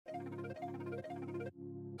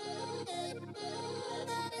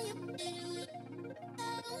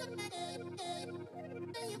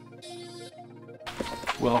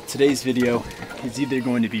Well, today's video is either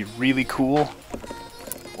going to be really cool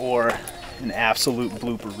or an absolute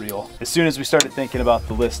blooper reel. As soon as we started thinking about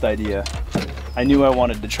the list idea, I knew I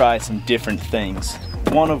wanted to try some different things.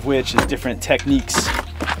 One of which is different techniques.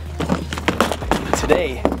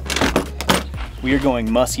 Today, we are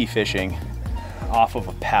going musky fishing off of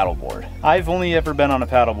a paddleboard. I've only ever been on a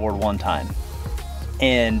paddleboard one time,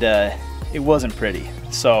 and it wasn't pretty.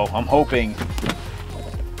 So I'm hoping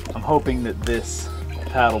that this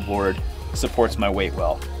paddleboard supports my weight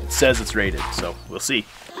well. It says it's rated, so we'll see.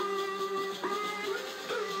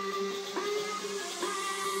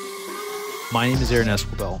 My name is Aaron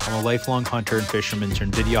Esquivel. I'm a lifelong hunter and fisherman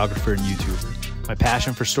turned videographer and YouTuber. My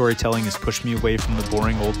passion for storytelling has pushed me away from the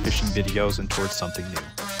boring old fishing videos and towards something new.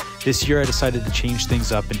 This year I decided to change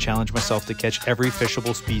things up and challenge myself to catch every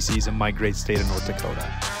fishable species in my great state of North Dakota.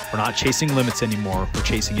 We're not chasing limits anymore, we're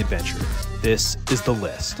chasing adventure. This is the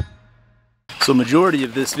list. So majority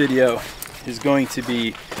of this video is going to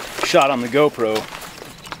be shot on the GoPro,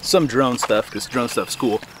 some drone stuff, because drone stuff's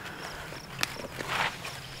cool.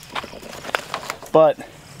 But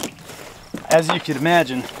as you can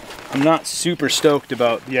imagine, I'm not super stoked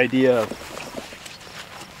about the idea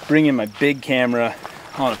of bringing my big camera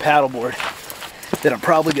on a paddleboard that I'm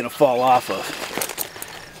probably gonna fall off of,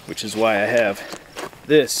 which is why I have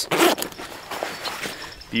this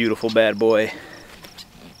beautiful bad boy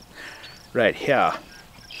right here.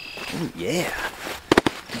 Ooh, yeah,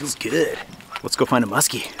 feels good. Let's go find a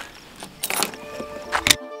muskie.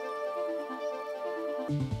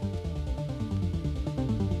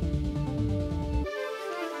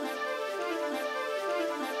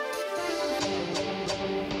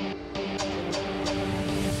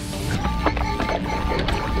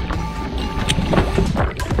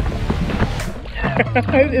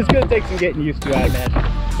 It's gonna take some getting used to, I imagine.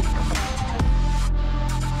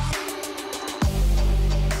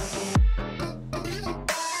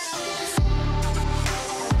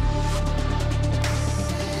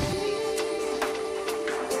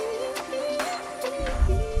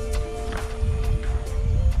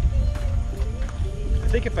 I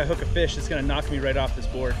think if I hook a fish, it's gonna knock me right off this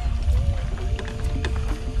board.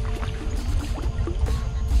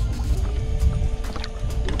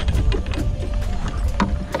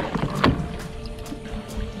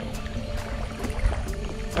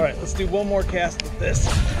 All right, let's do one more cast with this,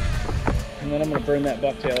 and then I'm gonna burn that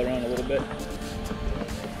bucktail around a little bit.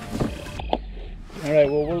 All right,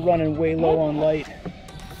 well, we're running way low on light,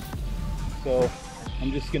 so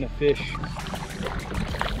I'm just gonna fish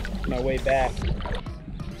my way back.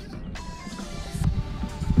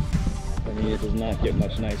 For me, it does not get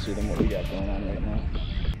much nicer than what we got going on right now.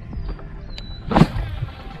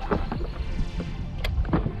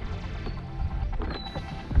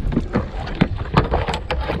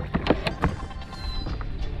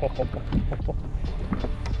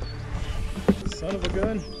 Son of a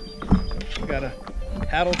gun. Got a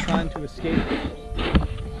paddle trying to escape.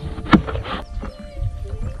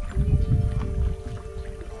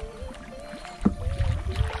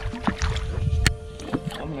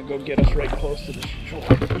 I'm gonna go get us right close to the shore.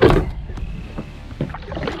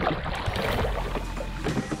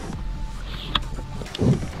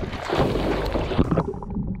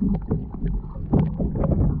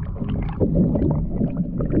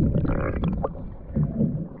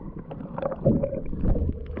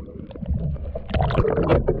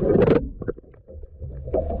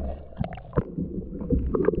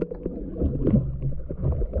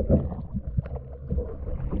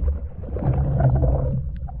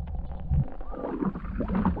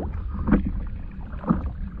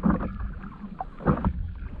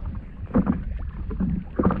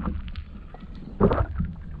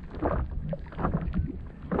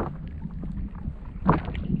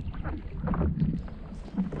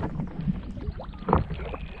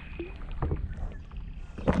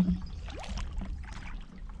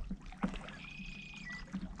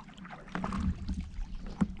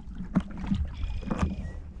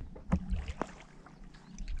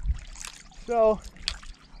 So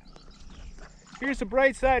here's the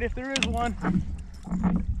bright side, if there is one.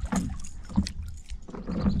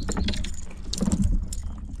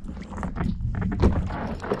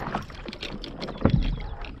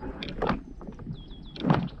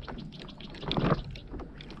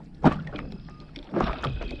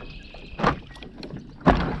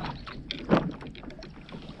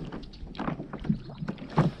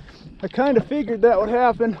 I kind of figured that would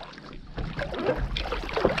happen.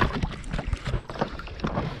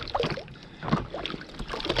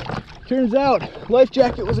 Turns out, life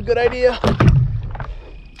jacket was a good idea.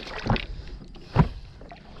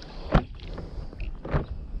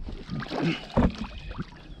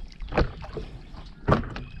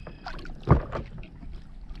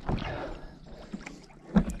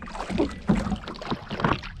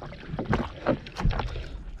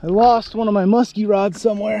 I lost one of my musky rods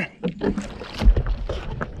somewhere.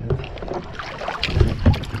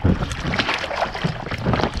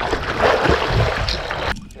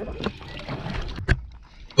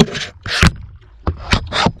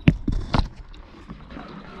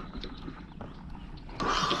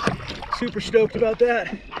 Super stoked about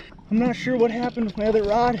that. I'm not sure what happened with my other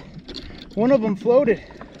rod. One of them floated.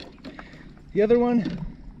 The other one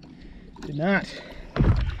did not.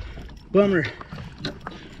 Bummer.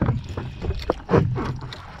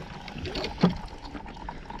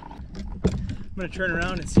 I'm gonna turn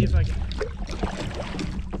around and see if I can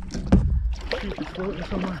keep it floating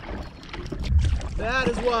somewhere. That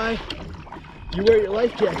is why you wear your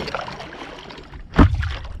life jacket.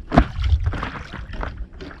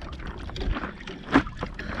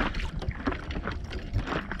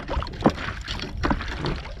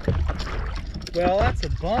 Well, that's a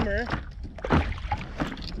bummer.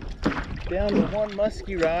 Down to one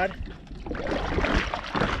musky rod.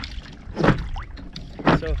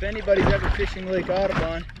 So if anybody's ever fishing Lake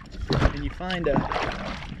Audubon and you find a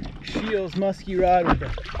Shields musky rod with a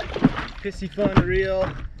Pissy Fun reel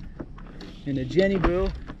and a Jenny Boo,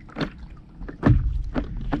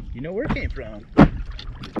 you know where it came from.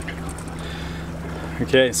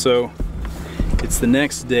 Okay, so it's the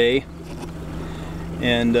next day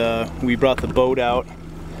and we brought the boat out.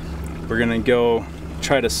 We're gonna go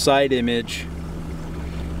try to side image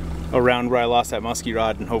around where I lost that musky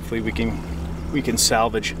rod and hopefully we can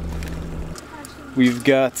salvage. We've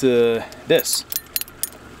got this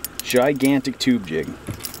gigantic tube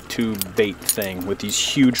bait thing with these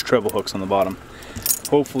huge treble hooks on the bottom.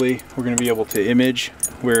 Hopefully we're gonna be able to image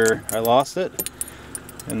where I lost it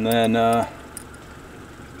and then well,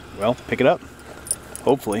 pick it up,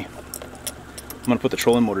 hopefully. I'm gonna put the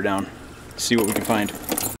trolling motor down, see what we can find.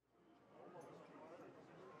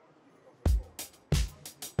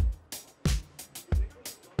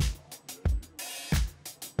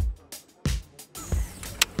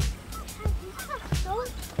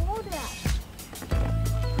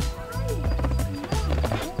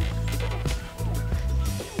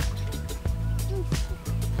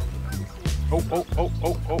 Oh.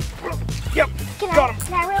 Yep, got him.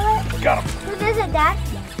 Can I reel it? Got him. Who is it, Dad?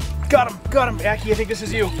 Got him. Aki, I think this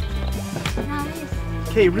is you.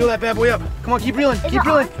 Okay, reel that bad boy up. Come on, keep reeling, keep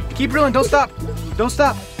reeling. Don't stop.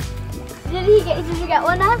 Did you get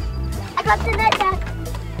one up? I got the net, Dad.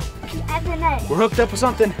 I have the net. We're hooked up with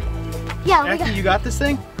something. Yeah, Aki, you got this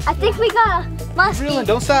thing? I think we got a musky. Keep reeling,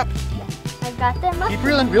 don't stop. I got the musky. Keep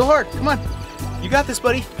reeling, real hard. Come on. You got this,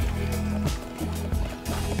 buddy.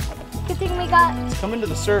 Good thing we got. It's coming to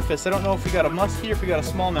the surface. I don't know if we got a musky or if we got a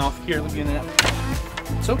smallmouth. Here, look at that.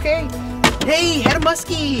 It's okay. Hey, had a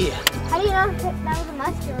musky. How do you know if that was a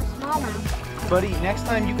musky or a smallmouth? Buddy, next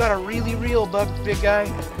time you gotta really reel, big guy.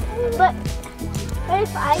 But if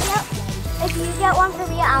you get one for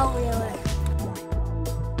me, I'll reel it.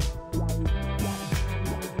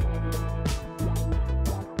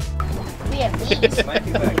 We have these.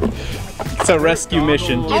 It's a rescue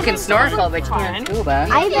mission. You can snorkel, but you can't scuba.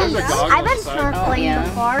 I've been snorkeling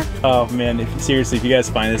before. Oh man, seriously, if you guys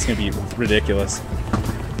find this, it's gonna be ridiculous.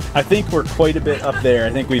 I think we're quite a bit up there. I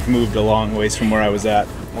think we've moved a long ways from where I was at.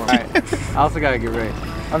 Alright. I also gotta get ready.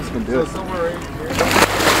 I'm just gonna do it. Somewhere right here.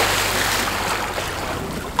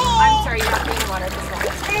 I'm sorry, you're not being water this one.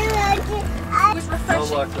 It was refreshing. No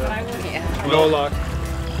luck though. Yeah. No luck.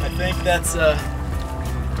 I think that's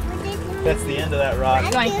the end of that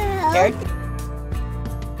rod. Going, Jared?